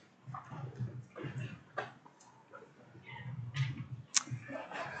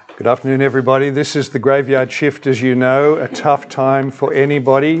Good afternoon, everybody. This is the graveyard shift, as you know, a tough time for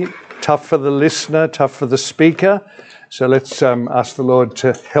anybody, tough for the listener, tough for the speaker. So let's ask the Lord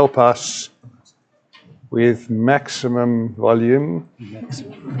to help us with maximum volume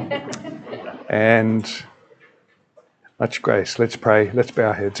and much grace. Let's pray. Let's bow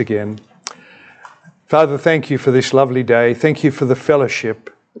our heads again. Father, thank you for this lovely day. Thank you for the fellowship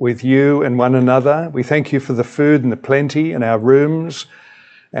with you and one another. We thank you for the food and the plenty in our rooms.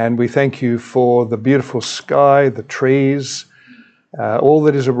 And we thank you for the beautiful sky, the trees, all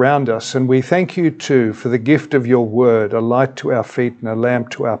that is around us. And we thank you too for the gift of your word, a light to our feet and a lamp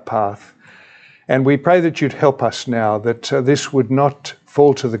to our path. And we pray that you'd help us now, that this would not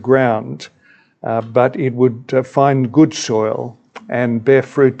fall to the ground, but it would find good soil and bear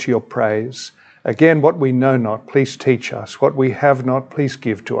fruit to your praise. Again, what we know not, please teach us. What we have not, please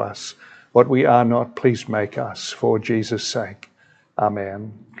give to us. What we are not, please make us, for Jesus' sake.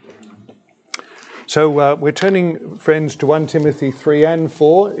 Amen. So we're turning, friends, to 1 Timothy 3 and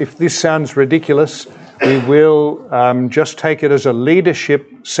 4. If this sounds ridiculous, we will just take it as a leadership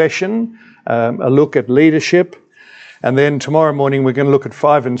session, a look at leadership. And then tomorrow morning we're going to look at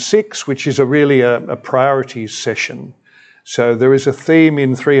 5 and 6, which is really a priorities session. So there is a theme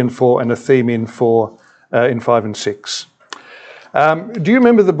in 3 and 4 and a theme in 5 and 6. Do you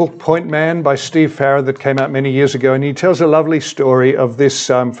remember the book Point Man by Steve Farrar that came out many years ago? And he tells a lovely story of this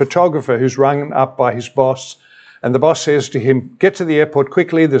photographer who's rung up by his boss. And the boss says to him, get to the airport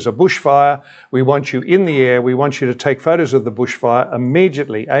quickly, there's a bushfire. We want you in the air. We want you to take photos of the bushfire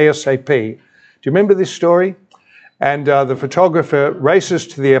immediately, ASAP. Do you remember this story? And the photographer races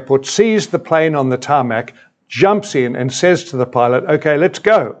to the airport, sees the plane on the tarmac, jumps in and says to the pilot, okay, let's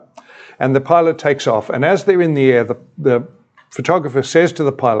go. And the pilot takes off. And as they're in the air, the photographer says to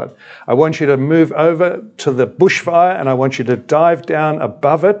the pilot, I want you to move over to the bushfire and I want you to dive down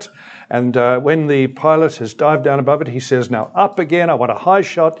above it. And when the pilot has dived down above it, he says, now up again, I want a high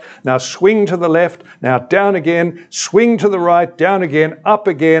shot. Now swing to the left, now down again, swing to the right, down again, up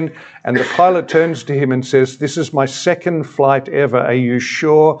again. And the pilot turns to him and says, this is my second flight ever. Are you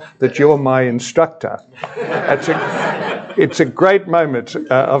sure that you're my instructor? It's a great moment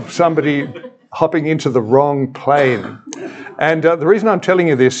of somebody hopping into the wrong plane. And the reason I'm telling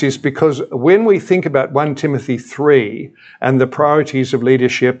you this is because when we think about 1 Timothy 3 and the priorities of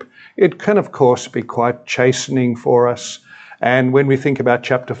leadership, it can, of course, be quite chastening for us. And when we think about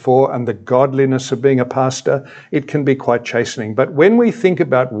chapter 4 and the godliness of being a pastor, it can be quite chastening. But when we think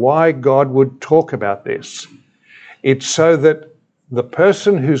about why God would talk about this, it's so that the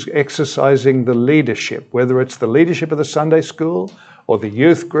person who's exercising the leadership, whether it's the leadership of the Sunday school or the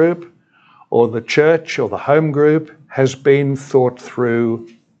youth group or the church or the home group, has been thought through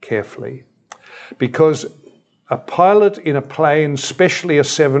carefully. Because a pilot in a plane, especially a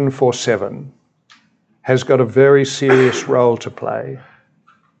 747, has got a very serious role to play.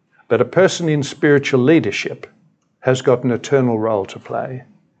 But a person in spiritual leadership has got an eternal role to play.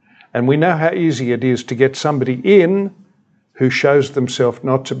 And we know how easy it is to get somebody in who shows themselves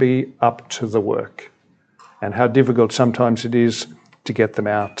not to be up to the work, and how difficult sometimes it is to get them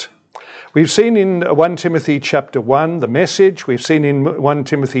out. We've seen in 1 Timothy chapter 1 the message, we've seen in 1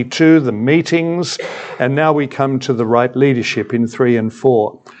 Timothy 2 the meetings, and now we come to the right leadership in 3 and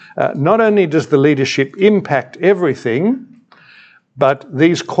 4. Not only does the leadership impact everything, but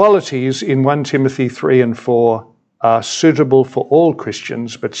these qualities in 1 Timothy 3 and 4 are suitable for all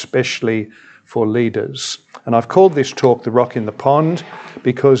Christians, but especially for leaders. And I've called this talk The Rock in the Pond,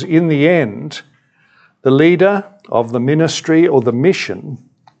 because in the end, the leader of the ministry or the mission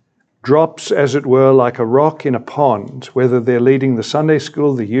drops, as it were, like a rock in a pond, whether they're leading the Sunday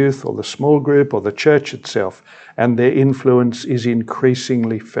school, the youth, or the small group, or the church itself, and their influence is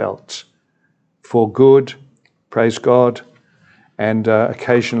increasingly felt for good, praise God, and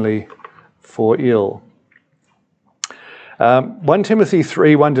occasionally for ill. 1 Timothy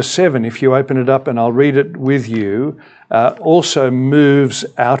 3, 1-7, if you open it up and I'll read it with you, also moves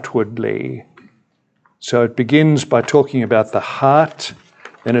outwardly. So it begins by talking about the heart,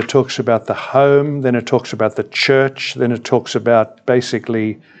 then it talks about the home, then it talks about the church, then it talks about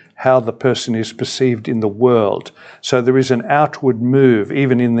basically how the person is perceived in the world. So there is an outward move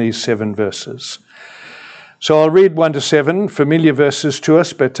even in these 7 verses. So I'll read 1-7, familiar verses to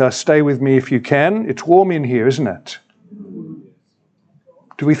us, but stay with me if you can. It's warm in here, isn't it?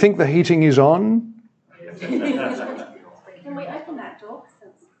 Do we think the heating is on? Can we open that door?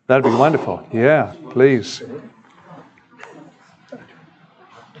 That'd be wonderful. Yeah, please.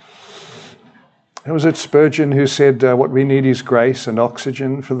 Was it Spurgeon who said what we need is grace and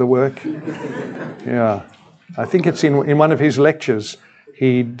oxygen for the work? Yeah. I think it's in one of his lectures.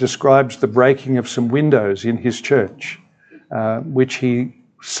 he describes the breaking of some windows in his church, which he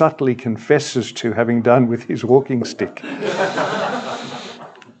subtly confesses to having done with his walking stick.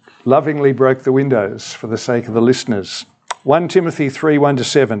 Lovingly broke the windows for the sake of the listeners. 1 Timothy 3,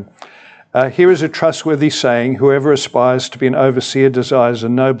 1-7. Here is a trustworthy saying, whoever aspires to be an overseer desires a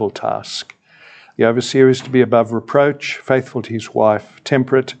noble task. The overseer is to be above reproach, faithful to his wife,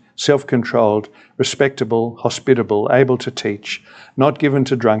 temperate, self-controlled, respectable, hospitable, able to teach, not given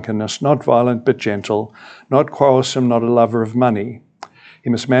to drunkenness, not violent but gentle, not quarrelsome, not a lover of money.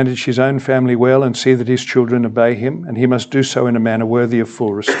 He must manage his own family well and see that his children obey him, and he must do so in a manner worthy of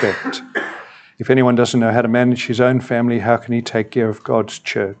full respect. If anyone doesn't know how to manage his own family, how can he take care of God's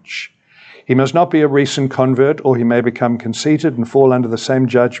church? He must not be a recent convert, or he may become conceited and fall under the same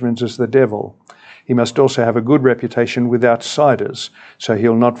judgments as the devil. He must also have a good reputation with outsiders, so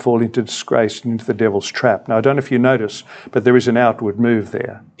he'll not fall into disgrace and into the devil's trap. Now, I don't know if you notice, but there is an outward move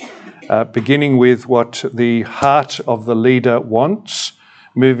there, beginning with what the heart of the leader wants,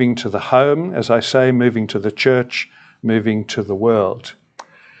 moving to the home, as I say, moving to the church, moving to the world.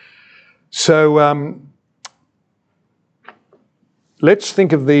 So let's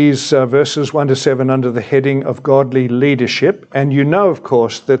think of these verses 1-7 under the heading of godly leadership. And you know, of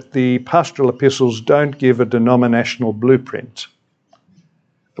course, that the pastoral epistles don't give a denominational blueprint.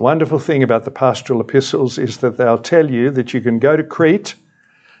 The wonderful thing about the pastoral epistles is that they'll tell you that you can go to Crete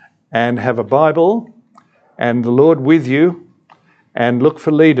and have a Bible and the Lord with you and look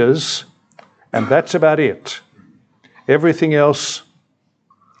for leaders, and that's about it. Everything else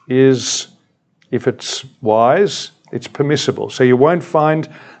is, if it's wise, it's permissible. So you won't find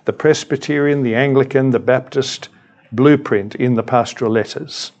the Presbyterian, the Anglican, the Baptist blueprint in the pastoral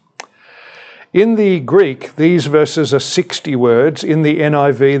letters. In the Greek, these verses are 60 words. In the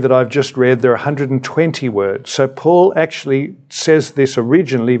NIV that I've just read, there are 120 words. So Paul actually says this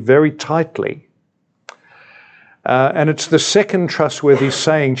originally very tightly. And it's the second trustworthy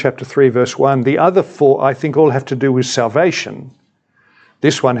saying, chapter 3, verse 1. The other four, I think, all have to do with salvation.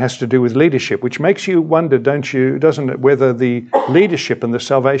 This one has to do with leadership, which makes you wonder, doesn't it, whether the leadership and the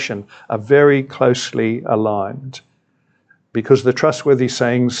salvation are very closely aligned, because the trustworthy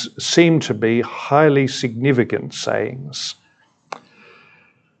sayings seem to be highly significant sayings.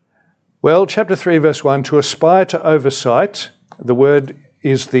 Well, chapter 3, verse 1, to aspire to oversight, the word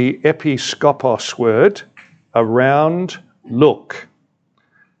is the episkopos word, around, look.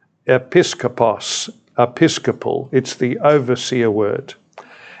 Episkopos, episcopal, it's the overseer word.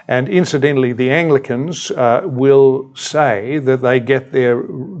 And incidentally, the Anglicans will say that they get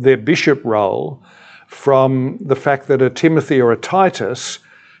their bishop role from the fact that a Timothy or a Titus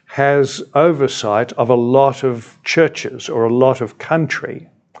has oversight of a lot of churches or a lot of country.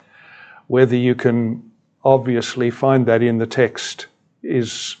 Whether you can obviously find that in the text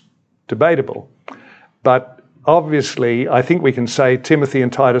is debatable. But obviously, I think we can say Timothy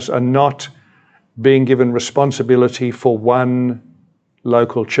and Titus are not being given responsibility for one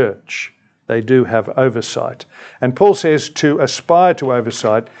local church. They do have oversight. And Paul says to aspire to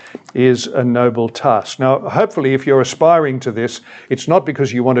oversight is a noble task. Now, hopefully, if you're aspiring to this, it's not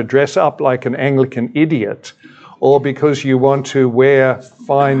because you want to dress up like an Anglican idiot or because you want to wear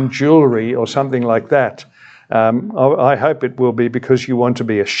fine jewelry or something like that. I hope it will be because you want to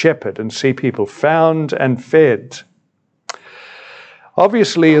be a shepherd and see people found and fed.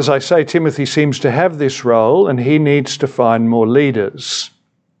 Obviously, as I say, Timothy seems to have this role and he needs to find more leaders.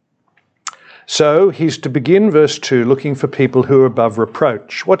 So he's to begin verse 2 looking for people who are above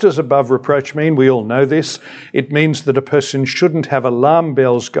reproach. What does above reproach mean? We all know this. It means that a person shouldn't have alarm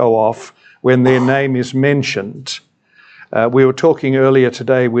bells go off when their name is mentioned. We were talking earlier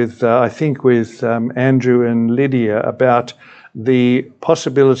today with Andrew and Lydia about the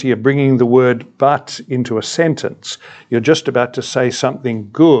possibility of bringing the word but into a sentence. You're just about to say something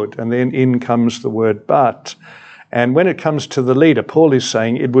good, and then in comes the word but. And when it comes to the leader, Paul is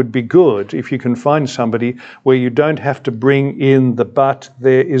saying it would be good if you can find somebody where you don't have to bring in the but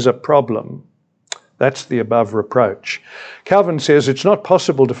there is a problem. That's the above reproach. Calvin says it's not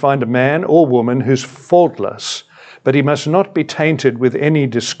possible to find a man or woman who's faultless, but he must not be tainted with any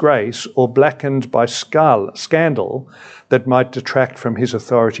disgrace or blackened by scandal that might detract from his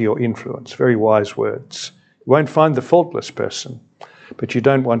authority or influence. Very wise words. You won't find the faultless person, but you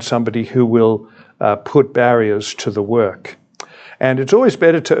don't want somebody who will put barriers to the work. And it's always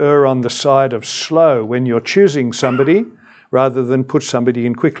better to err on the side of slow when you're choosing somebody rather than put somebody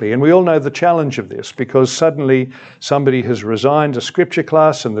in quickly. And we all know the challenge of this, because suddenly somebody has resigned a scripture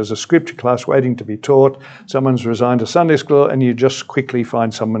class and there's a scripture class waiting to be taught. Someone's resigned a Sunday school and you just quickly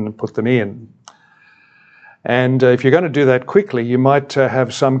find someone and put them in. And if you're going to do that quickly, you might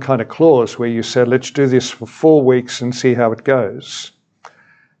have some kind of clause where you say, let's do this for 4 weeks and see how it goes.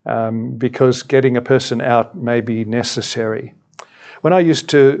 Because getting a person out may be necessary. When I used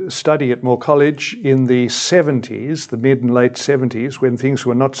to study at Moore College in the 70s, the mid and late 70s, when things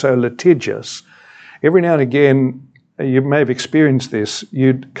were not so litigious, every now and again, you may have experienced this,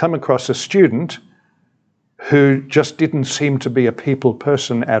 you'd come across a student who just didn't seem to be a people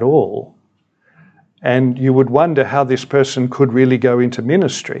person at all. And you would wonder how this person could really go into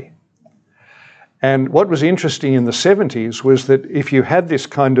ministry. And what was interesting in the 70s was that if you had this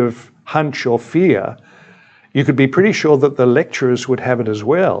kind of hunch or fear, you could be pretty sure that the lecturers would have it as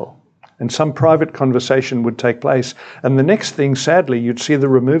well. And some private conversation would take place. And the next thing, sadly, you'd see the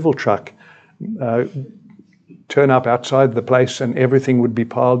removal truck turn up outside the place and everything would be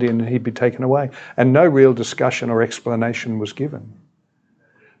piled in and he'd be taken away. And no real discussion or explanation was given.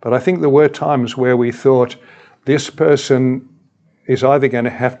 But I think there were times where we thought this person is either going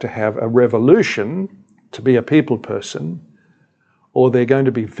to have a revolution to be a people person, or they're going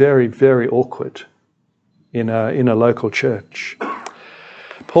to be very, very awkward in a local church.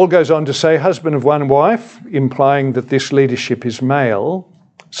 Paul goes on to say, husband of one wife, implying that this leadership is male,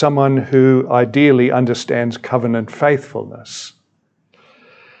 someone who ideally understands covenant faithfulness.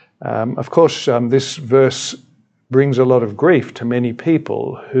 Of course, this verse brings a lot of grief to many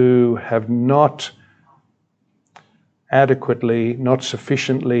people who have not adequately, not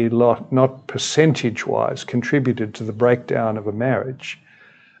sufficiently, not percentage-wise contributed to the breakdown of a marriage,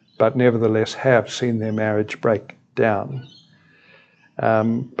 but nevertheless have seen their marriage break down.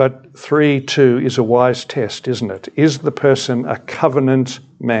 But 3:2 is a wise test, isn't it? Is the person a covenant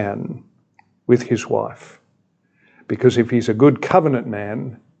man with his wife? Because if he's a good covenant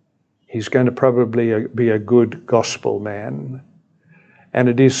man, he's going to probably be a good gospel man. And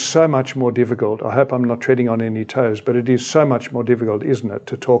it is so much more difficult. I hope I'm not treading on any toes, but it is so much more difficult, isn't it,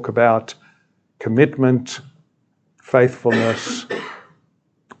 to talk about commitment, faithfulness,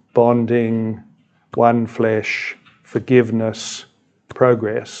 bonding, one flesh, forgiveness,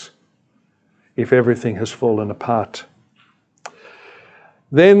 progress, if everything has fallen apart.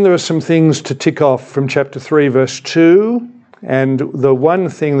 Then there are some things to tick off from chapter 3, verse 2. And the one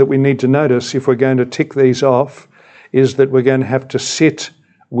thing that we need to notice if we're going to tick these off is that we're going to have to sit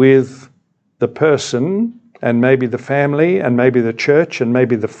with the person and maybe the family and maybe the church and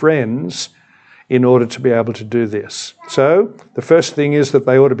maybe the friends in order to be able to do this. So the first thing is that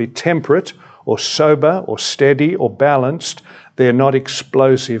they ought to be temperate or sober or steady or balanced. They're not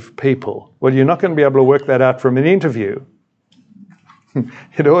explosive people. Well, you're not going to be able to work that out from an interview.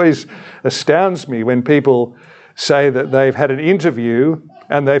 It always astounds me when people say that they've had an interview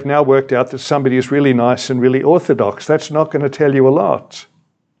and they've now worked out that somebody is really nice and really orthodox. That's not going to tell you a lot.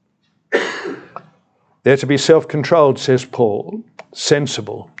 They're to be self-controlled, says Paul,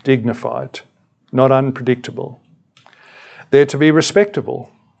 sensible, dignified, not unpredictable. They're to be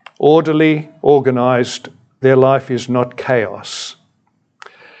respectable, orderly, organised. Their life is not chaos.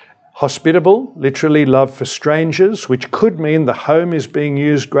 Hospitable, literally love for strangers, which could mean the home is being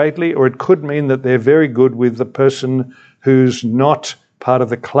used greatly, or it could mean that they're very good with the person who's not part of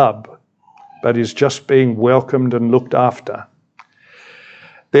the club, but is just being welcomed and looked after.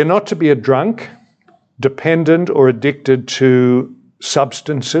 They're not to be a drunk, dependent or addicted to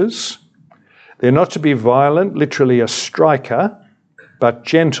substances. They're not to be violent, literally a striker, but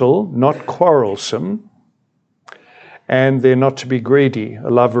gentle, not quarrelsome. And they're not to be greedy, a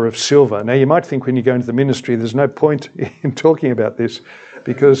lover of silver. Now, you might think when you go into the ministry, there's no point in talking about this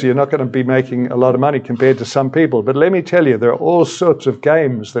because you're not going to be making a lot of money compared to some people. But let me tell you, there are all sorts of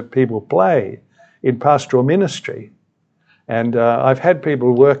games that people play in pastoral ministry. And I've had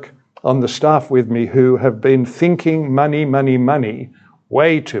people work on the staff with me who have been thinking money, money, money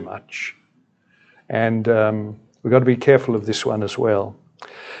way too much. And we've got to be careful of this one as well.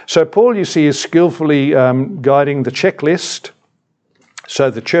 So Paul, you see, is skillfully guiding the checklist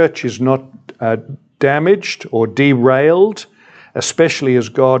so the church is not damaged or derailed, especially as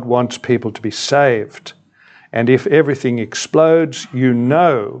God wants people to be saved. And if everything explodes,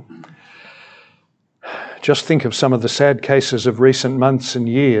 just think of some of the sad cases of recent months and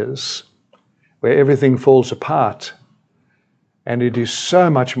years where everything falls apart. And it is so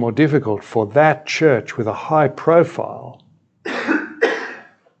much more difficult for that church with a high profile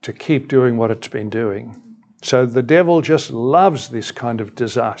to keep doing what it's been doing. So the devil just loves this kind of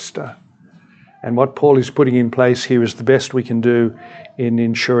disaster. And what Paul is putting in place here is the best we can do in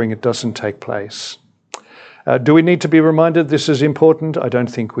ensuring it doesn't take place. Do we need to be reminded this is important? I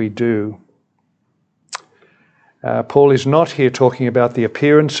don't think we do. Paul is not here talking about the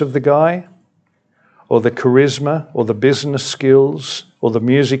appearance of the guy or the charisma, or the business skills, or the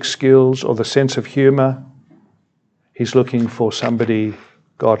music skills, or the sense of humour. He's looking for somebody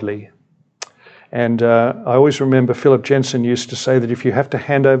godly. And I always remember Philip Jensen used to say that if you have to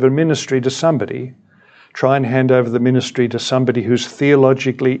hand over ministry to somebody, try and hand over the ministry to somebody who's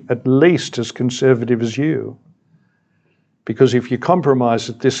theologically at least as conservative as you. Because if you compromise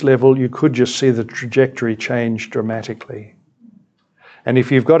at this level, you could just see the trajectory change dramatically. And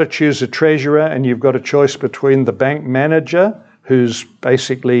if you've got to choose a treasurer and you've got a choice between the bank manager, who's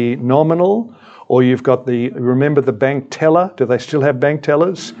basically nominal, or you've got remember the bank teller? Do they still have bank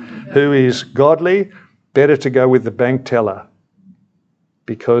tellers? Who is godly? Better to go with the bank teller.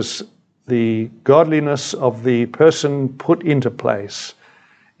 Because the godliness of the person put into place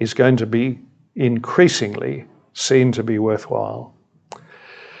is going to be increasingly seen to be worthwhile.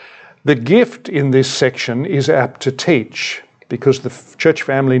 The gift in this section is apt to teach, because the church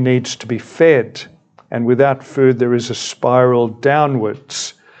family needs to be fed, and without food there is a spiral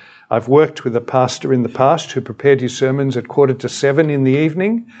downwards. I've worked with a pastor in the past who prepared his sermons at 7:15 in the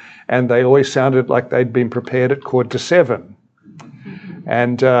evening, and they always sounded like they'd been prepared at 7:15.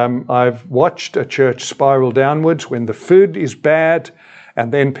 And I've watched a church spiral downwards when the food is bad,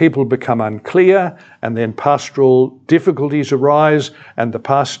 and then people become unclear, and then pastoral difficulties arise, and the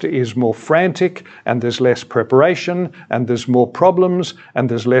pastor is more frantic, and there's less preparation, and there's more problems, and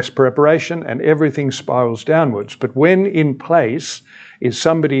there's less preparation, and everything spirals downwards. But when in place is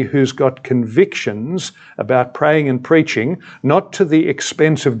somebody who's got convictions about praying and preaching, not to the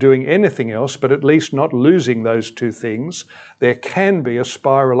expense of doing anything else, but at least not losing those two things, there can be a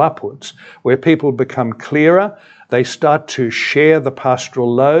spiral upwards where people become clearer. They start to share the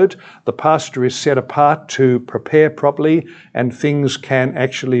pastoral load. The pastor is set apart to prepare properly, and things can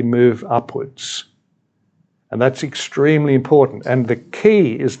actually move upwards. And that's extremely important. And the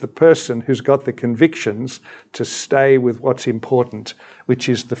key is the person who's got the convictions to stay with what's important, which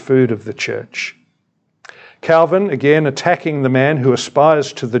is the food of the church. Calvin, again, attacking the man who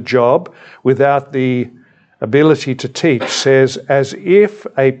aspires to the job without the ability to teach, says, as if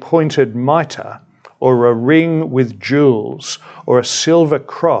a pointed mitre or a ring with jewels or a silver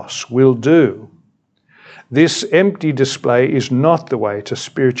cross will do. This empty display is not the way to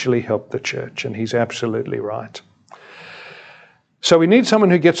spiritually help the church, and he's absolutely right. So we need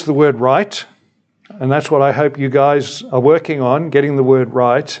someone who gets the word right, and that's what I hope you guys are working on, getting the word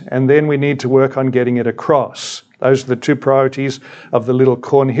right, and then we need to work on getting it across. Those are the two priorities of the little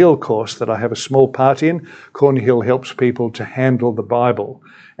Cornhill course that I have a small part in. Cornhill helps people to handle the Bible,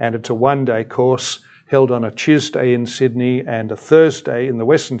 and it's a one-day course held on a Tuesday in Sydney and a Thursday in the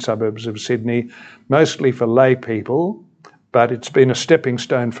western suburbs of Sydney, mostly for lay people, but it's been a stepping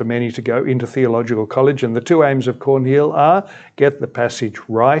stone for many to go into theological college. And the two aims of Cornhill are get the passage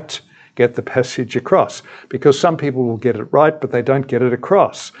right, get the passage across, because some people will get it right, but they don't get it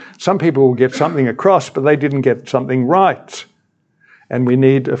across. Some people will get something across, but they didn't get something right. And we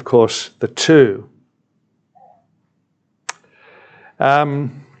need, of course, the two.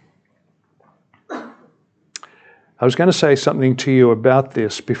 I was going to say something to you about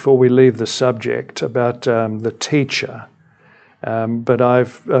this before we leave the subject, about the teacher. But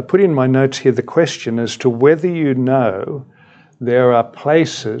I've put in my notes here the question as to whether you know there are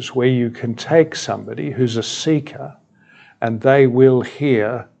places where you can take somebody who's a seeker and they will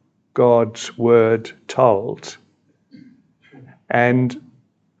hear God's word told. And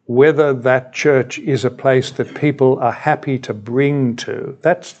whether that church is a place that people are happy to bring to,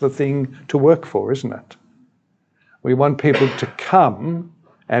 that's the thing to work for, isn't it? We want people to come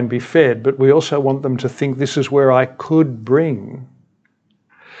and be fed, but we also want them to think this is where I could bring.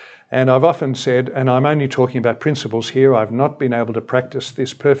 And I've often said, and I'm only talking about principles here, I've not been able to practice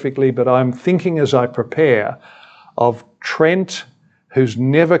this perfectly, but I'm thinking as I prepare of Trent, who's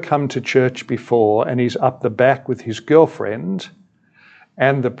never come to church before and he's up the back with his girlfriend,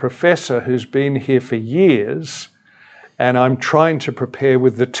 and the professor who's been here for years, and I'm trying to prepare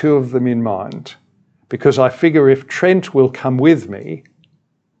with the two of them in mind. Because I figure if Trent will come with me,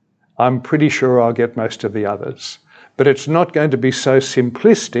 I'm pretty sure I'll get most of the others. But it's not going to be so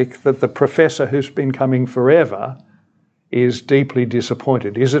simplistic that the professor who's been coming forever is deeply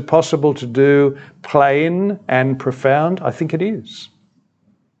disappointed. Is it possible to do plain and profound? I think it is.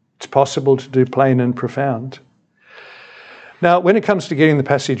 It's possible to do plain and profound. Now, when it comes to getting the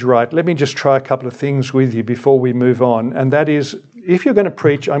passage right, let me just try a couple of things with you before we move on. And that is, if you're going to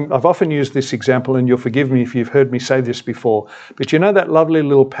preach, I've often used this example, and you'll forgive me if you've heard me say this before, but you know that lovely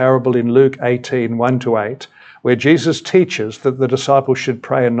little parable in Luke 18, 1-8, where Jesus teaches that the disciples should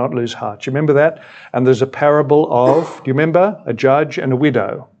pray and not lose heart. Do you remember that? And there's a parable of, do you remember? A judge and a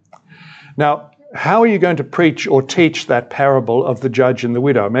widow. Now, how are you going to preach or teach that parable of the judge and the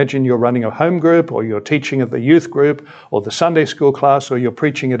widow? Imagine you're running a home group, or you're teaching at the youth group or the Sunday school class, or you're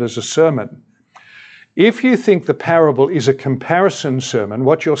preaching it as a sermon. If you think the parable is a comparison sermon,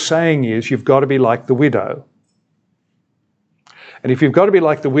 what you're saying is you've got to be like the widow. And if you've got to be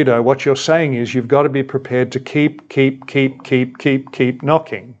like the widow, what you're saying is you've got to be prepared to keep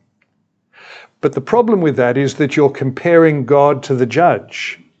knocking. But the problem with that is that you're comparing God to the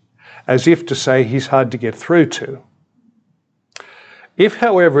judge, as if to say he's hard to get through to. If,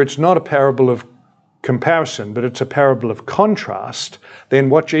 however, it's not a parable of comparison, but it's a parable of contrast,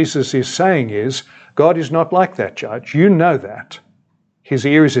 then what Jesus is saying is, God is not like that judge. You know that. His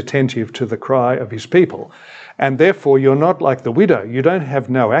ear is attentive to the cry of his people. And therefore, you're not like the widow. You don't have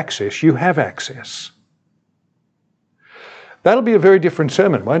no access. You have access. That'll be a very different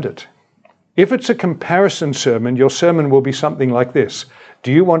sermon, won't it? If it's a comparison sermon, your sermon will be something like this.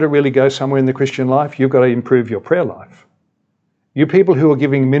 Do you want to really go somewhere in the Christian life? You've got to improve your prayer life. You people who are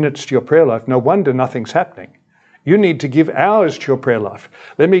giving minutes to your prayer life, no wonder nothing's happening. You need to give hours to your prayer life.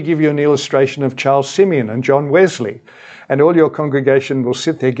 Let me give you an illustration of Charles Simeon and John Wesley. And all your congregation will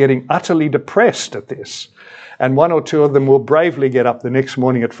sit there getting utterly depressed at this. And one or two of them will bravely get up the next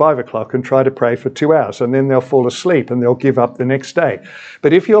morning at 5 o'clock and try to pray for 2 hours. And then they'll fall asleep and they'll give up the next day.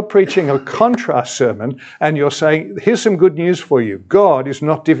 But if you're preaching a contrast sermon and you're saying, here's some good news for you. God is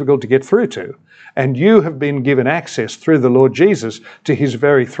not difficult to get through to. And you have been given access through the Lord Jesus to his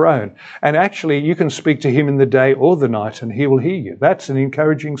very throne. And actually, you can speak to him in the day or the night and he will hear you. That's an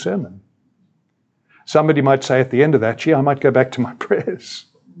encouraging sermon. Somebody might say at the end of that, gee, I might go back to my prayers.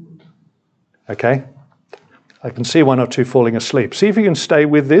 Okay? I can see one or two falling asleep. See if you can stay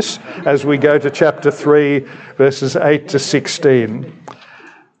with this as we go to chapter 3, verses 8 to 16.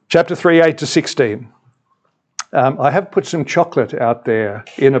 Chapter 3, 8 to 16. I have put some chocolate out there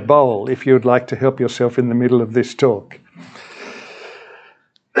in a bowl if you would like to help yourself in the middle of this talk.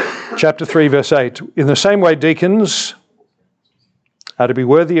 Chapter 3, verse 8. In the same way, deacons are to be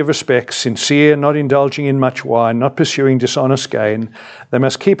worthy of respect, sincere, not indulging in much wine, not pursuing dishonest gain. They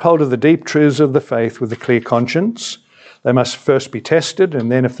must keep hold of the deep truths of the faith with a clear conscience. They must first be tested,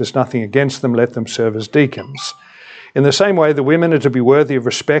 and then if there's nothing against them, let them serve as deacons. In the same way, the women are to be worthy of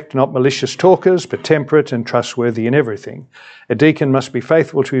respect, not malicious talkers, but temperate and trustworthy in everything. A deacon must be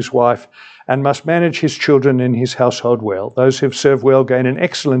faithful to his wife and must manage his children and his household well. Those who have served well gain an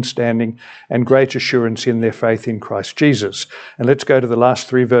excellent standing and great assurance in their faith in Christ Jesus. And let's go to the last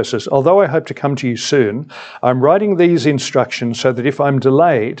 3 verses. Although I hope to come to you soon, I'm writing these instructions so that if I'm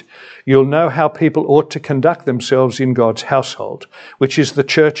delayed, you'll know how people ought to conduct themselves in God's household, which is the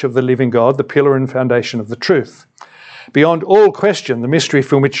church of the living God, the pillar and foundation of the truth. Beyond all question, the mystery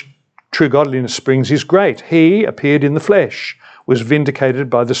from which true godliness springs is great. He appeared in the flesh, was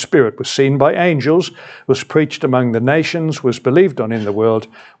vindicated by the Spirit, was seen by angels, was preached among the nations, was believed on in the world,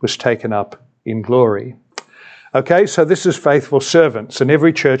 was taken up in glory. Okay, so this is faithful servants, and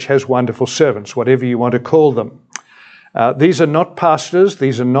every church has wonderful servants, whatever you want to call them. These are not pastors,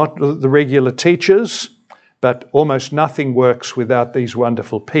 these are not the regular teachers, but almost nothing works without these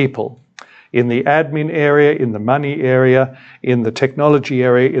wonderful people. In the admin area, in the money area, in the technology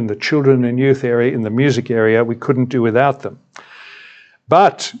area, in the children and youth area, in the music area, we couldn't do without them.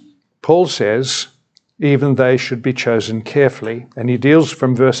 But Paul says even they should be chosen carefully. And he deals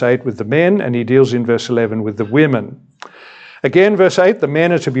from verse 8 with the men, and he deals in verse 11 with the women. Again, verse 8, the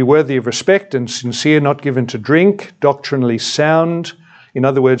men are to be worthy of respect and sincere, not given to drink, doctrinally sound. In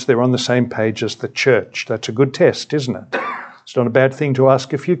other words, they're on the same page as the church. That's a good test, isn't it? It's not a bad thing to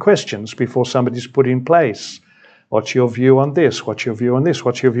ask a few questions before somebody's put in place. What's your view on this? What's your view on this?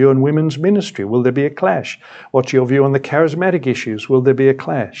 What's your view on women's ministry? Will there be a clash? What's your view on the charismatic issues? Will there be a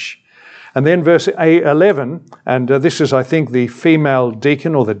clash? And then verse 11, and this is, I think, the female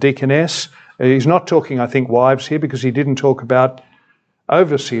deacon or the deaconess. He's not talking, I think, wives here because he didn't talk about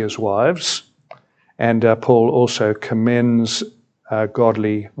overseers' wives. And Paul also commends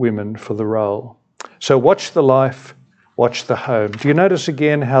godly women for the role. So watch the life. Watch the home. Do you notice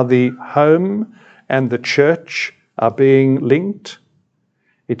again how the home and the church are being linked?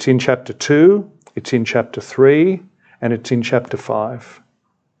 It's in chapter 2, it's in chapter 3, and it's in chapter 5.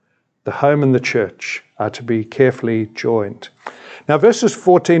 The home and the church are to be carefully joined. Now, verses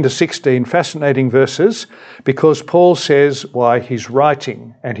 14 to 16, fascinating verses, because Paul says why he's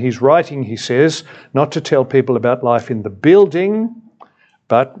writing. And he's writing, he says, not to tell people about life in the building,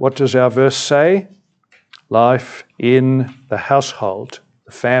 but what does our verse say? Life in the household,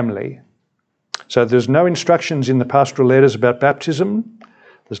 the family. So there's no instructions in the pastoral letters about baptism.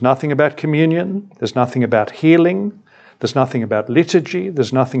 There's nothing about communion. There's nothing about healing. There's nothing about liturgy.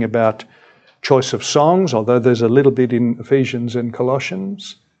 There's nothing about choice of songs, although there's a little bit in Ephesians and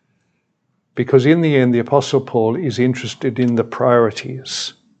Colossians. Because in the end, the Apostle Paul is interested in the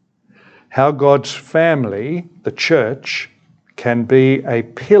priorities. How God's family, the church, can be a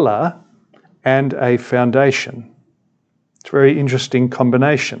pillar and a foundation. It's a very interesting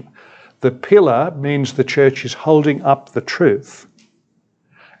combination. The pillar means the church is holding up the truth.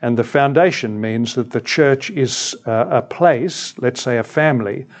 And the foundation means that the church is a place, let's say a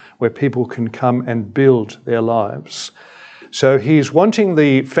family, where people can come and build their lives. So he's wanting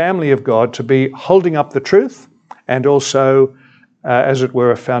the family of God to be holding up the truth and also, as it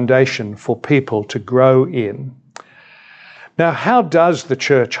were, a foundation for people to grow in. Now, how does the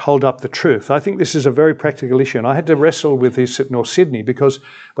church hold up the truth? I think this is a very practical issue, and I had to wrestle with this at North Sydney, because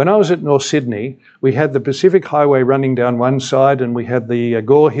when I was at North Sydney, we had the Pacific Highway running down one side and we had the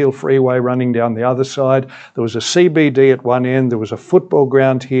Gore Hill Freeway running down the other side. There was a CBD at one end, there was a football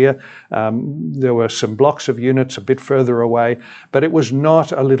ground here, there were some blocks of units a bit further away, but it was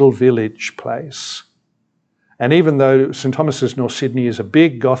not a little village place. And even though St Thomas's North Sydney is a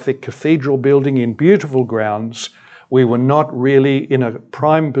big Gothic cathedral building in beautiful grounds, we were not really in a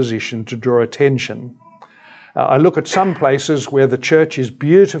prime position to draw attention. I look at some places where the church is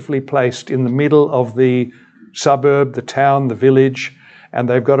beautifully placed in the middle of the suburb, the town, the village, and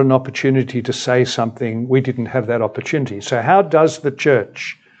they've got an opportunity to say something. We didn't have that opportunity. So how does the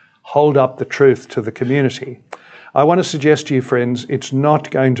church hold up the truth to the community? I want to suggest to you, friends, it's not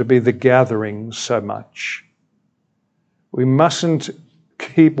going to be the gatherings so much. We mustn't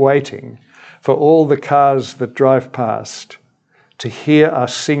keep waiting for all the cars that drive past to hear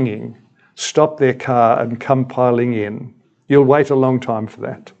us singing, stop their car and come piling in. You'll wait a long time for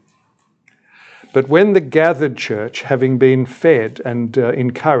that. But when the gathered church, having been fed and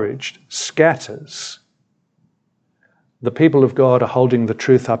encouraged, scatters, the people of God are holding the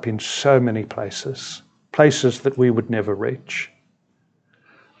truth up in so many places, places that we would never reach.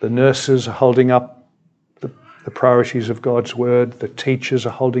 The nurses are holding up the priorities of God's word. The teachers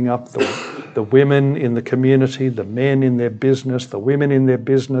are holding up the women in the community, the men in their business, the women in their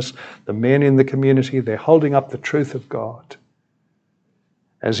business, the men in the community. They're holding up the truth of God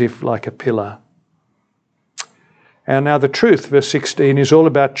as if like a pillar. And now the truth, verse 16, is all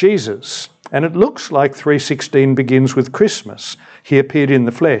about Jesus. And it looks like 3:16 begins with Christmas. He appeared in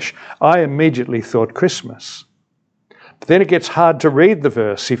the flesh. I immediately thought Christmas. But then it gets hard to read the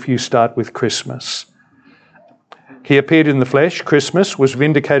verse if you start with Christmas. He appeared in the flesh, Christmas, was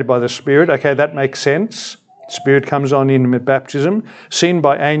vindicated by the Spirit. Okay, that makes sense. Spirit comes on in baptism. Seen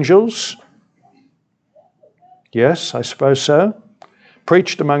by angels. Yes, I suppose so.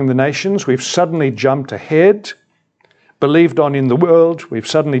 Preached among the nations. We've suddenly jumped ahead. Believed on in the world. We've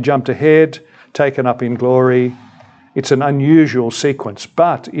suddenly jumped ahead. Taken up in glory. It's an unusual sequence.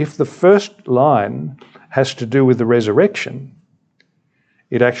 But if the first line has to do with the resurrection,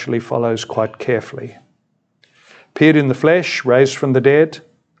 it actually follows quite carefully. Appeared in the flesh, raised from the dead,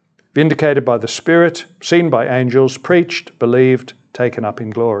 vindicated by the Spirit, seen by angels, preached, believed, taken up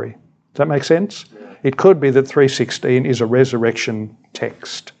in glory. Does that make sense? Yeah. It could be that 3:16 is a resurrection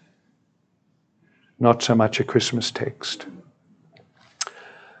text, not so much a Christmas text.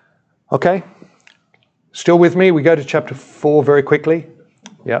 Okay, still with me? We go to chapter 4 very quickly.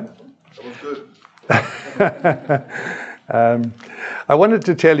 Yeah. That was good. I wanted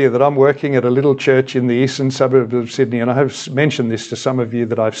to tell you that I'm working at a little church in the eastern suburb of Sydney, and I have mentioned this to some of you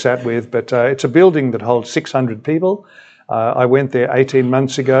that I've sat with, but it's a building that holds 600 people. I went there 18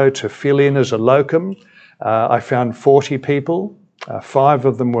 months ago to fill in as a locum. I found 40 people. 5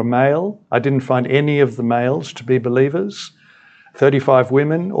 of them were male. I didn't find any of the males to be believers. 35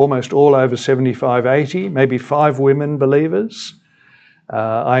 women, almost all over 75, 80, maybe 5 women believers.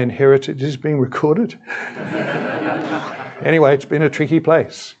 I inherited, this is being recorded. Anyway, it's been a tricky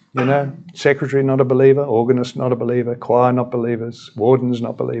place, you know. Secretary not a believer, organist not a believer, choir not believers, wardens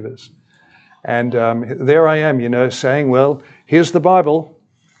not believers. And there I am, you know, saying, well, here's the Bible.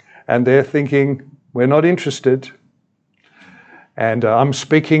 And they're thinking, we're not interested. And I'm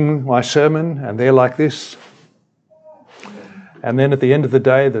speaking my sermon and they're like this. And then at the end of the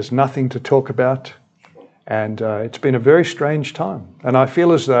day, there's nothing to talk about. And it's been a very strange time. And I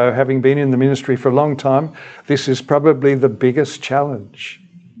feel as though, having been in the ministry for a long time, this is probably the biggest challenge.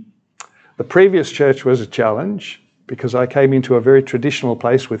 The previous church was a challenge because I came into a very traditional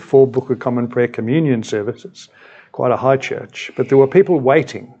place with 4 Book of Common Prayer communion services, quite a high church. But there were people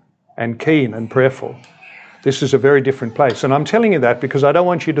waiting and keen and prayerful. This is a very different place. And I'm telling you that because I don't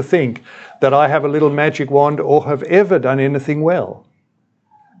want you to think that I have a little magic wand or have ever done anything well.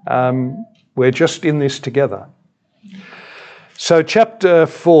 We're just in this together. So chapter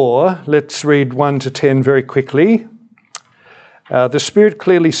 4, let's read 1 to 10 very quickly. The Spirit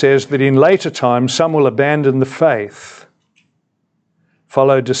clearly says that in later times some will abandon the faith,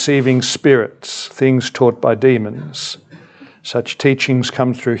 follow deceiving spirits, things taught by demons. Such teachings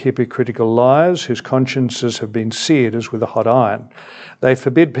come through hypocritical liars whose consciences have been seared as with a hot iron. They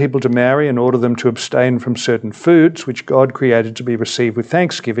forbid people to marry and order them to abstain from certain foods which God created to be received with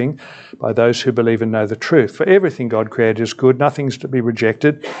thanksgiving by those who believe and know the truth. For everything God created is good, nothing's to be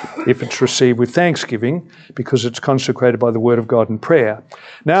rejected if it's received with thanksgiving, because it's consecrated by the word of God and prayer.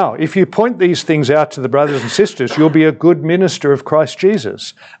 Now, if you point these things out to the brothers and sisters, you'll be a good minister of Christ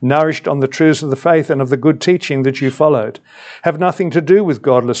Jesus, nourished on the truths of the faith and of the good teaching that you followed. Have nothing to do with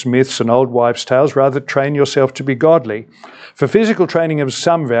godless myths and old wives' tales. Rather, train yourself to be godly. For physical training has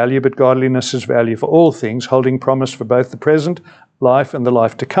some value, but godliness has value for all things, holding promise for both the present life and the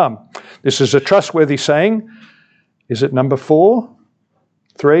life to come. This is a trustworthy saying. Is it number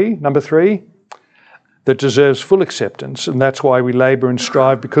 3? Number 3? That deserves full acceptance, and that's why we labour and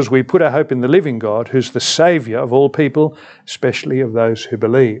strive, because we put our hope in the living God, who's the Saviour of all people, especially of those who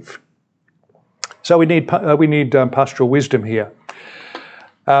believe. So we need pastoral wisdom here.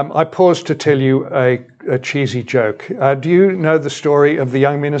 I paused to tell you a cheesy joke. Do you know the story of the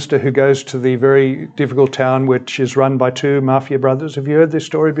young minister who goes to the very difficult town which is run by 2 mafia brothers? Have you heard this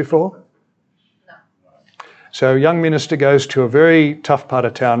story before? No. So a young minister goes to a very tough part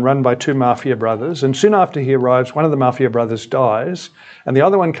of town run by 2 mafia brothers, and soon after he arrives, one of the mafia brothers dies, and the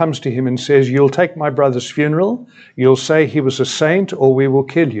other one comes to him and says, "You'll take my brother's funeral, you'll say he was a saint, or we will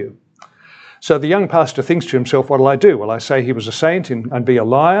kill you." So the young pastor thinks to himself, what'll I do? Will I say he was a saint and be a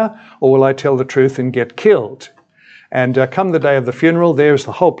liar, or will I tell the truth and get killed? And come the day of the funeral, there's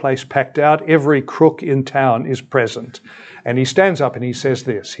the whole place packed out. Every crook in town is present. And he stands up and he says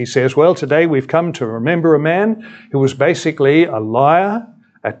this. He says, well, today we've come to remember a man who was basically a liar,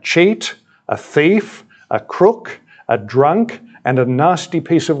 a cheat, a thief, a crook, a drunk, and a nasty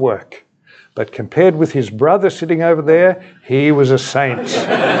piece of work. But compared with his brother sitting over there, he was a saint.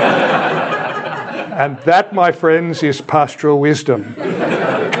 And that, my friends, is pastoral wisdom.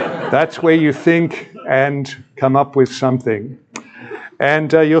 That's where you think and come up with something.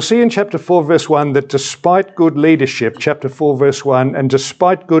 And you'll see in chapter 4, verse 1, that despite good leadership, chapter 4, verse 1, and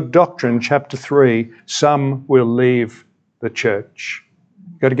despite good doctrine, chapter 3, some will leave the church.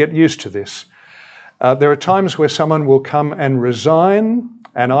 You've got to get used to this. There are times where someone will come and resign,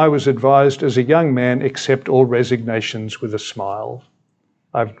 and I was advised as a young man, accept all resignations with a smile.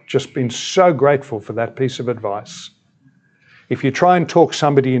 I've just been so grateful for that piece of advice. If you try and talk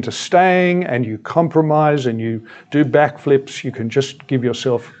somebody into staying and you compromise and you do backflips, you can just give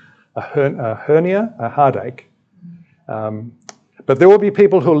yourself a hernia, a heartache. But there will be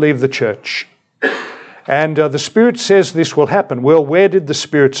people who'll leave the church. And the Spirit says this will happen. Well, where did the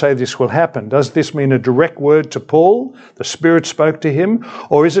Spirit say this will happen? Does this mean a direct word to Paul? The Spirit spoke to him?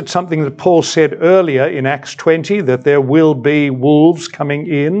 Or is it something that Paul said earlier in Acts 20, that there will be wolves coming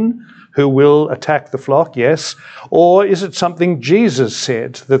in who will attack the flock? Yes. Or is it something Jesus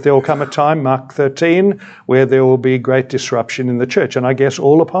said, that there will come a time, Mark 13, where there will be great disruption in the church? And I guess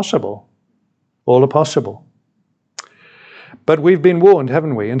all are possible. All are possible. But we've been warned,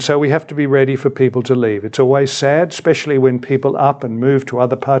 haven't we? And so we have to be ready for people to leave. It's always sad, especially when people up and move to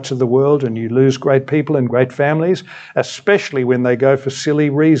other parts of the world and you lose great people and great families, especially when they go for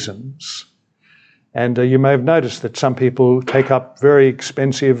silly reasons. And you may have noticed that some people take up very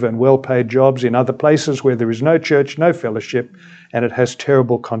expensive and well-paid jobs in other places where there is no church, no fellowship, and it has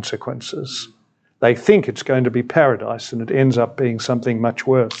terrible consequences. They think it's going to be paradise, and it ends up being something much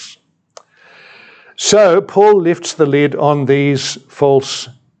worse. So Paul lifts the lid on these false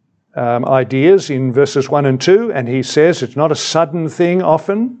ideas in verses 1 and 2, and he says it's not a sudden thing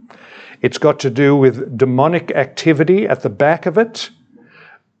often. It's got to do with demonic activity at the back of it,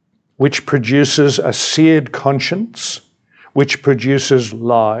 which produces a seared conscience, which produces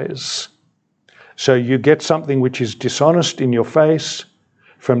lies. So you get something which is dishonest in your face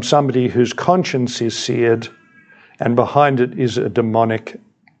from somebody whose conscience is seared, and behind it is a demonic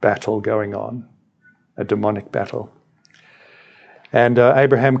battle going on. A demonic battle. And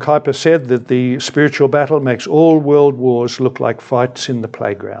Abraham Kuyper said that the spiritual battle makes all world wars look like fights in the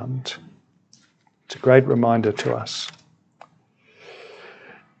playground. It's a great reminder to us.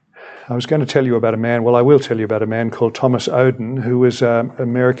 I was going to tell you about a man, well, I will tell you about a man called Thomas Oden, who was an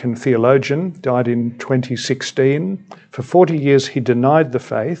American theologian, died in 2016. For 40 years he denied the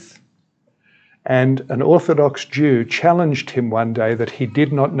faith, and an Orthodox Jew challenged him one day that he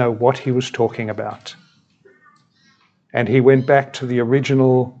did not know what he was talking about. And he went back to the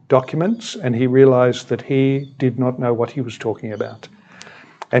original documents and he realized that he did not know what he was talking about.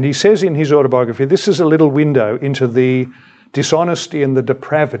 And he says in his autobiography, this is a little window into the dishonesty and the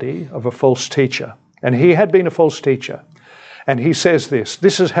depravity of a false teacher. And he had been a false teacher. And he says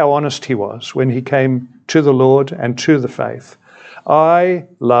this is how honest he was when he came to the Lord and to the faith. I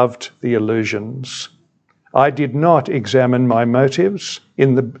loved the illusions. I did not examine my motives.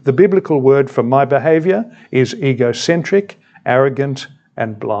 The biblical word for my behaviour is egocentric, arrogant,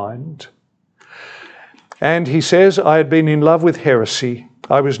 and blind. And he says, I had been in love with heresy.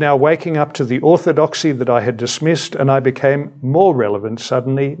 I was now waking up to the orthodoxy that I had dismissed, and I became more relevant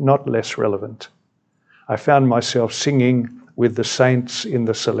suddenly, not less relevant. I found myself singing with the saints in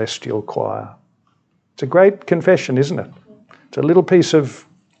the celestial choir. It's a great confession, isn't it? It's a little piece of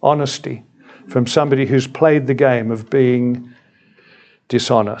honesty from somebody who's played the game of being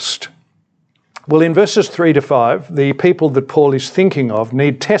dishonest. Well, in verses 3 to 5, the people that Paul is thinking of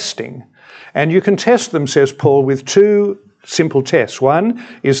need testing. And you can test them, says Paul, with two simple tests. One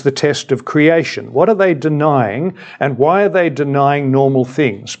is the test of creation. What are they denying, and why are they denying normal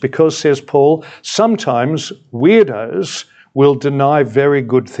things? Because, says Paul, sometimes weirdos will deny very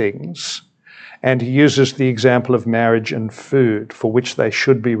good things. And he uses the example of marriage and food, for which they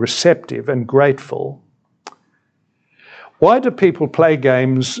should be receptive and grateful. Why do people play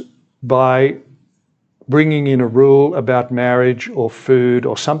games by bringing in a rule about marriage or food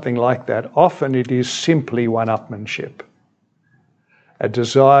or something like that? Often it is simply one-upmanship, a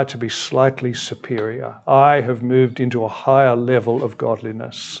desire to be slightly superior. I have moved into a higher level of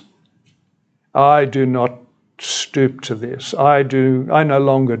godliness. I do not stoop to this. I no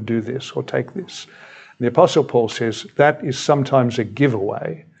longer do this or take this. The Apostle Paul says that is sometimes a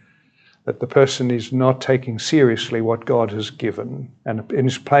giveaway, that the person is not taking seriously what God has given and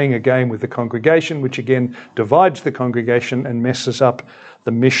is playing a game with the congregation, which again divides the congregation and messes up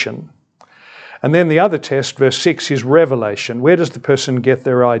the mission. And then the other test, verse 6, is revelation. Where does the person get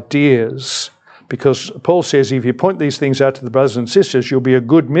their ideas? Because Paul says, if you point these things out to the brothers and sisters, you'll be a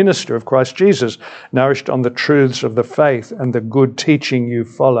good minister of Christ Jesus, nourished on the truths of the faith and the good teaching you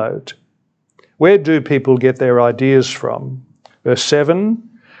followed. Where do people get their ideas from? Verse 7,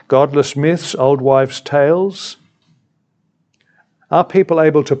 godless myths, old wives' tales. Are people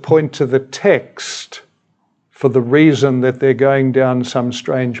able to point to the text for the reason that they're going down some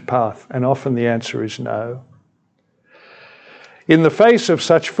strange path? And often the answer is no. In the face of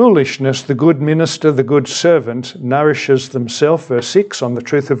such foolishness, the good minister, the good servant, nourishes themselves, verse 6, on the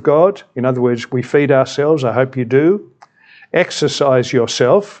truth of God. In other words, we feed ourselves, I hope you do. Exercise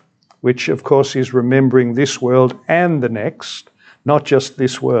yourself, which of course is remembering this world and the next, not just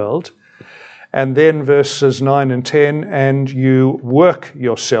this world. And then verses 9 and 10, and you work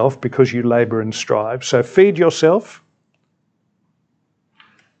yourself because you labour and strive. So feed yourself,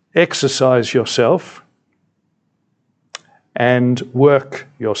 exercise yourself, and work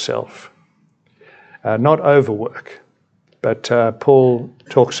yourself. Not overwork, but Paul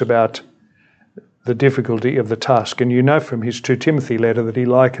talks about the difficulty of the task. And you know from his 2 Timothy letter that he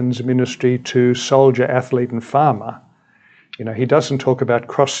likens ministry to soldier, athlete and farmer. You know, he doesn't talk about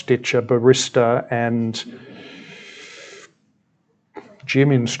cross-stitcher, barista and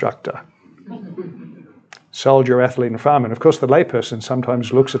gym instructor. Soldier, athlete and farmer. And of course the layperson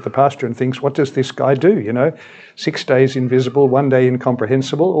sometimes looks at the pastor and thinks, what does this guy do? You know, 6 days invisible, 1 day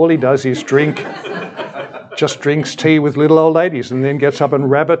incomprehensible. All he does is just drinks tea with little old ladies and then gets up and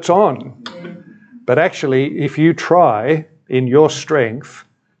rabbits on. But actually, if you try in your strength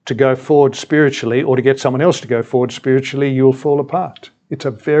to go forward spiritually or to get someone else to go forward spiritually, you'll fall apart. It's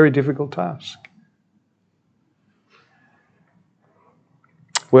a very difficult task.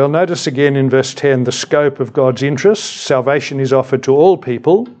 Well, notice again in verse 10 the scope of God's interests. Salvation is offered to all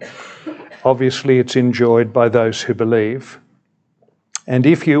people. Obviously, it's enjoyed by those who believe. And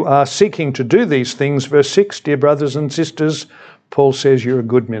if you are seeking to do these things, verse 6, dear brothers and sisters, Paul says you're a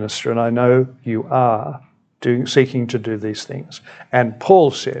good minister, and I know you are seeking to do these things. And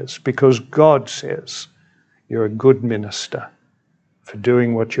Paul says, because God says, you're a good minister for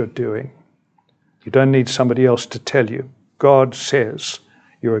doing what you're doing. You don't need somebody else to tell you. God says,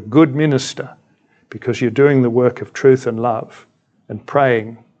 you're a good minister because you're doing the work of truth and love and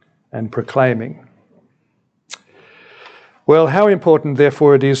praying and proclaiming. Well, how important,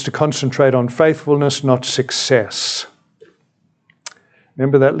 therefore, it is to concentrate on faithfulness, not success.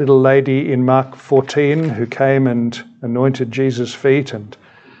 Remember that little lady in Mark 14 who came and anointed Jesus' feet, and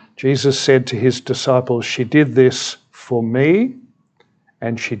Jesus said to his disciples, she did this for me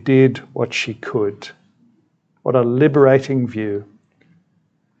and she did what she could. What a liberating view.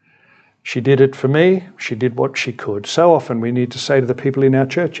 She did it for me. She did what she could. So often we need to say to the people in our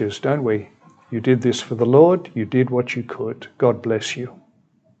churches, don't we? You did this for the Lord. You did what you could. God bless you.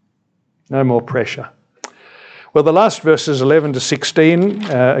 No more pressure. Well, the last verses 11 to 16,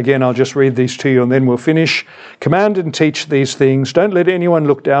 again, I'll just read these to you and then we'll finish. Command and teach these things. Don't let anyone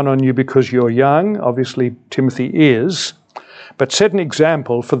look down on you because you're young. Obviously, Timothy is. But set an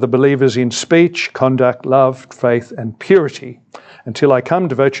example for the believers in speech, conduct, love, faith, and purity. Until I come,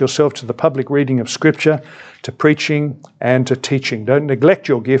 devote yourself to the public reading of Scripture, to preaching, and to teaching. Don't neglect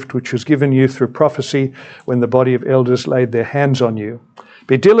your gift, which was given you through prophecy when the body of elders laid their hands on you.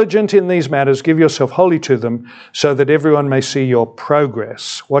 Be diligent in these matters, give yourself wholly to them, so that everyone may see your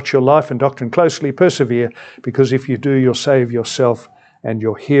progress. Watch your life and doctrine closely, persevere, because if you do, you'll save yourself and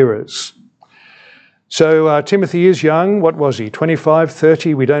your hearers. So Timothy is young. What was he, 25,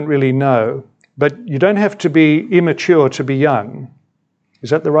 30? We don't really know. But you don't have to be immature to be young. Is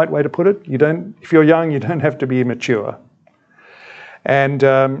that the right way to put it? If you're young, you don't have to be immature. And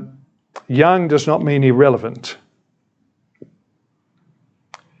young does not mean irrelevant.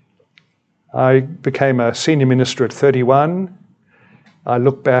 I became a senior minister at 31. I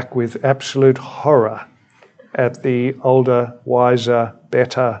look back with absolute horror at the older, wiser,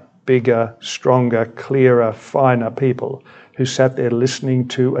 better, bigger, stronger, clearer, finer people who sat there listening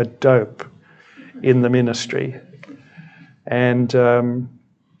to a dope in the ministry. And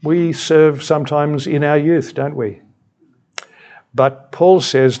we serve sometimes in our youth, don't we? But Paul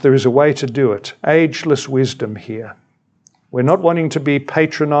says there is a way to do it. Ageless wisdom here. We're not wanting to be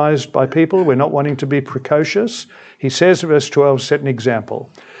patronized by people. We're not wanting to be precocious. He says, verse 12, set an example.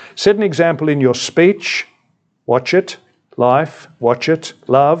 Set an example in your speech. Watch it. Life. Watch it.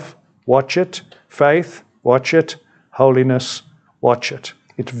 Love. Watch it. Faith. Watch it. Holiness. Watch it.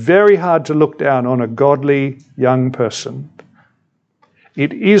 It's very hard to look down on a godly young person.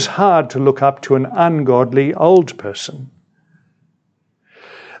 It is hard to look up to an ungodly old person.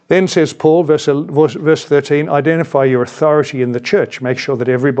 Then says Paul, verse 13, identify your authority in the church. Make sure that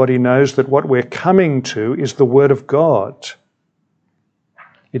everybody knows that what we're coming to is the Word of God.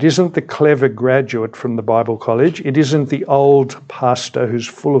 It isn't the clever graduate from the Bible college. It isn't the old pastor who's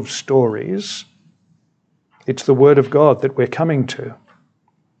full of stories. It's the Word of God that we're coming to.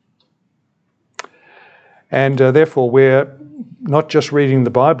 And therefore, we're not just reading the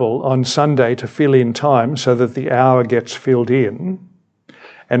Bible on Sunday to fill in time so that the hour gets filled in.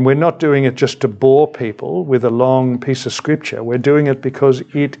 And we're not doing it just to bore people with a long piece of scripture. We're doing it because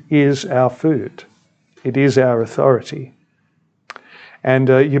it is our food. It is our authority. And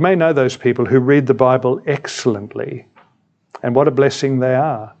you may know those people who read the Bible excellently. And what a blessing they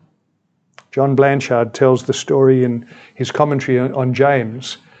are. John Blanchard tells the story in his commentary on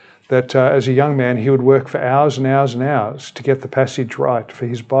James that as a young man he would work for hours and hours and hours to get the passage right for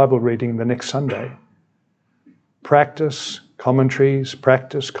his Bible reading the next Sunday. Practice, commentaries,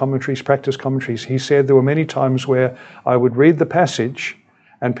 practice, commentaries, practice, commentaries. He said there were many times where I would read the passage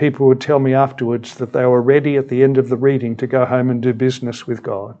and people would tell me afterwards that they were ready at the end of the reading to go home and do business with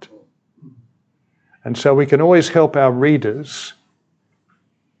God. And so we can always help our readers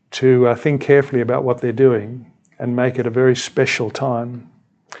to think carefully about what they're doing and make it a very special time.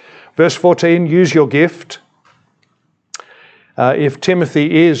 Verse 14, use your gift. If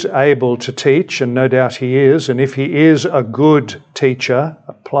Timothy is able to teach, and no doubt he is, and if he is a good teacher,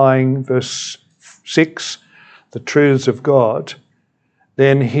 applying verse 6, the truths of God,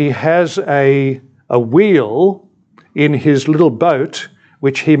 then he has a wheel in his little boat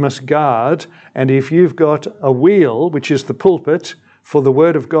which he must guard. And if you've got a wheel, which is the pulpit, for the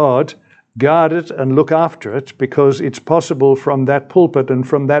Word of God, guard it and look after it, because it's possible from that pulpit and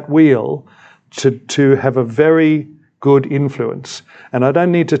from that wheel to have a very good influence. And I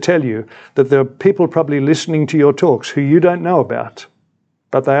don't need to tell you that there are people probably listening to your talks who you don't know about,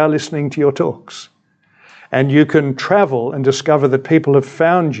 but they are listening to your talks. And you can travel and discover that people have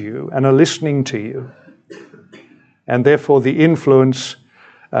found you and are listening to you. And therefore the influence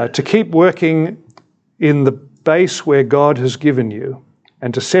to keep working in the base where God has given you,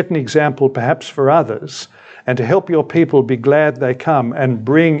 and to set an example perhaps for others, and to help your people be glad they come and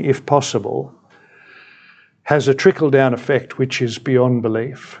bring, if possible, has a trickle-down effect which is beyond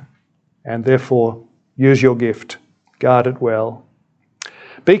belief. And therefore, use your gift. Guard it well.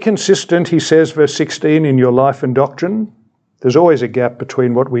 Be consistent, he says, verse 16, in your life and doctrine. There's always a gap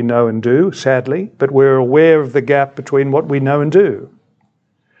between what we know and do, sadly, but we're aware of the gap between what we know and do.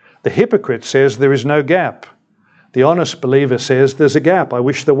 The hypocrite says there is no gap. The honest believer says there's a gap. I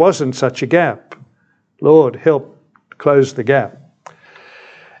wish there wasn't such a gap. Lord, help close the gap.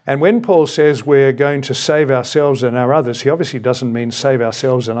 And when Paul says we're going to save ourselves and our others, he obviously doesn't mean save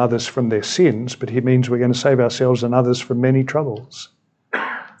ourselves and others from their sins, but he means we're going to save ourselves and others from many troubles,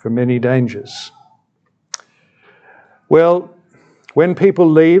 from many dangers. Well, when people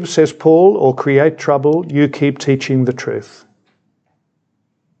leave, says Paul, or create trouble, you keep teaching the truth.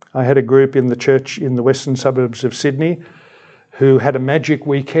 I had a group in the church in the western suburbs of Sydney who had a magic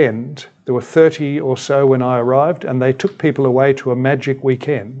weekend. There were 30 or so when I arrived, and they took people away to a magic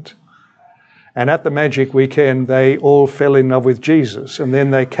weekend. And at the magic weekend, they all fell in love with Jesus. And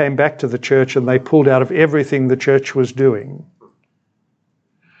then they came back to the church and they pulled out of everything the church was doing.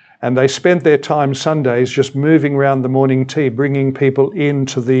 And they spent their time Sundays just moving around the morning tea, bringing people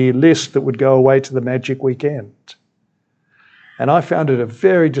into the list that would go away to the magic weekend. And I found it a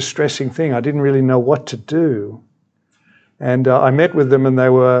very distressing thing. I didn't really know what to do. And I met with them, and they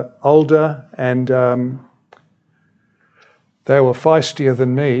were older, and they were feistier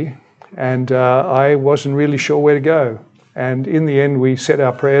than me, and I wasn't really sure where to go. And in the end, we said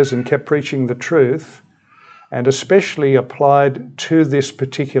our prayers and kept preaching the truth, and especially applied to this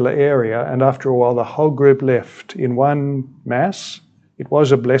particular area. And after a while, the whole group left in one mass. It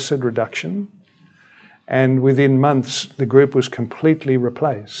was a blessed reduction. And within months, the group was completely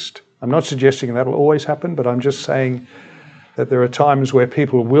replaced. I'm not suggesting that'll always happen, but I'm just saying that there are times where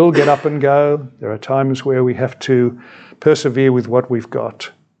people will get up and go. There are times where we have to persevere with what we've got.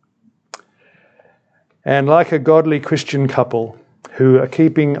 And like a godly Christian couple who are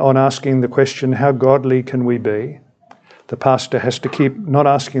keeping on asking the question, how godly can we be? The pastor has to keep not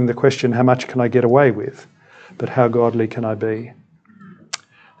asking the question, how much can I get away with? But how godly can I be?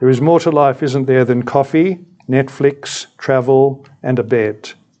 There is more to life, isn't there, than coffee, Netflix, travel, and a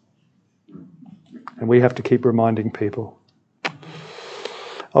bed. And we have to keep reminding people.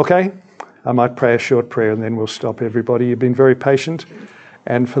 Okay, I might pray a short prayer and then we'll stop, everybody. You've been very patient.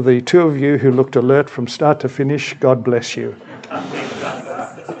 And for the two of you who looked alert from start to finish, God bless you.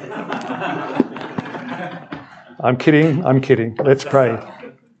 I'm kidding. Let's pray.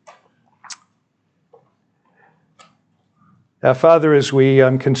 Our Father, as we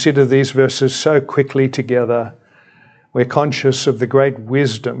consider these verses so quickly together, we're conscious of the great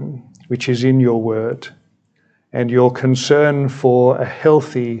wisdom which is in your word, and your concern for a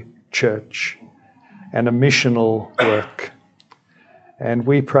healthy church and a missional work. And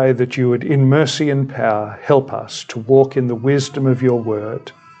we pray that you would, in mercy and power, help us to walk in the wisdom of your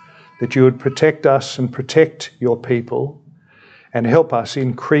word, that you would protect us and protect your people, and help us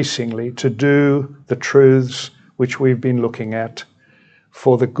increasingly to do the truths which we've been looking at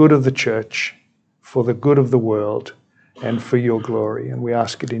for the good of the church, for the good of the world, and for your glory. And we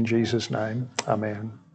ask it in Jesus' name. Amen.